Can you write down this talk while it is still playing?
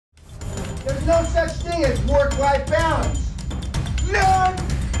There's no such thing as work-life balance. None!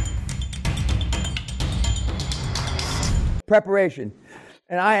 Preparation.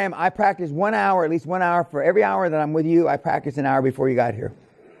 And I practice 1 hour, at least 1 hour for every hour that I'm with you. I practice an hour before you got here.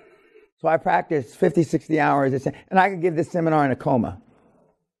 So I practice 50, 60 hours. And I could give this seminar in a coma.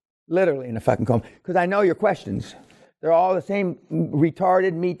 Literally in a fucking coma. Because I know your questions. They're all the same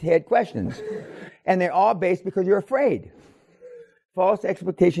retarded meathead questions. And they're all based because you're afraid. False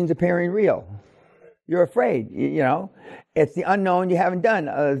expectations appearing real. You're afraid, you know. It's the unknown you haven't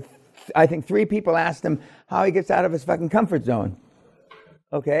done. I think 3 people asked him how he gets out of his fucking comfort zone.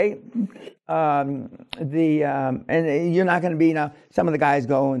 Okay? And you're not going to be, some of the guys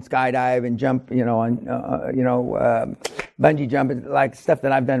go and skydive and jump, bungee jump, like stuff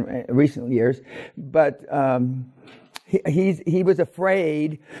that I've done in recent years. But he was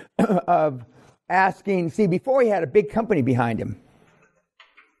afraid of asking. See, before he had a big company behind him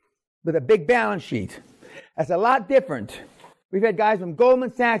with a big balance sheet. That's a lot different. We've had guys from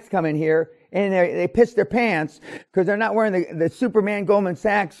Goldman Sachs come in here and they piss their pants because they're not wearing the Superman Goldman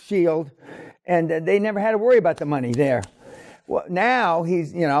Sachs shield, and they never had to worry about the money there. Well, now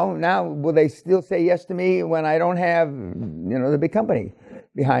now will they still say yes to me when I don't have, the big company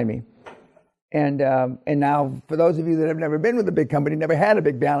behind me? And now, for those of you that have never been with a big company, never had a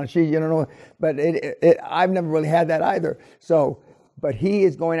big balance sheet, you don't know, but I've never really had that either. So, but he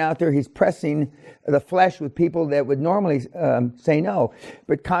is going out there, he's pressing the flesh with people that would normally say no.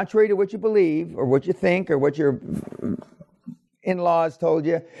 But contrary to what you believe, or what you think, or what your in-laws told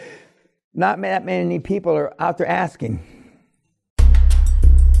you, not that many people are out there asking.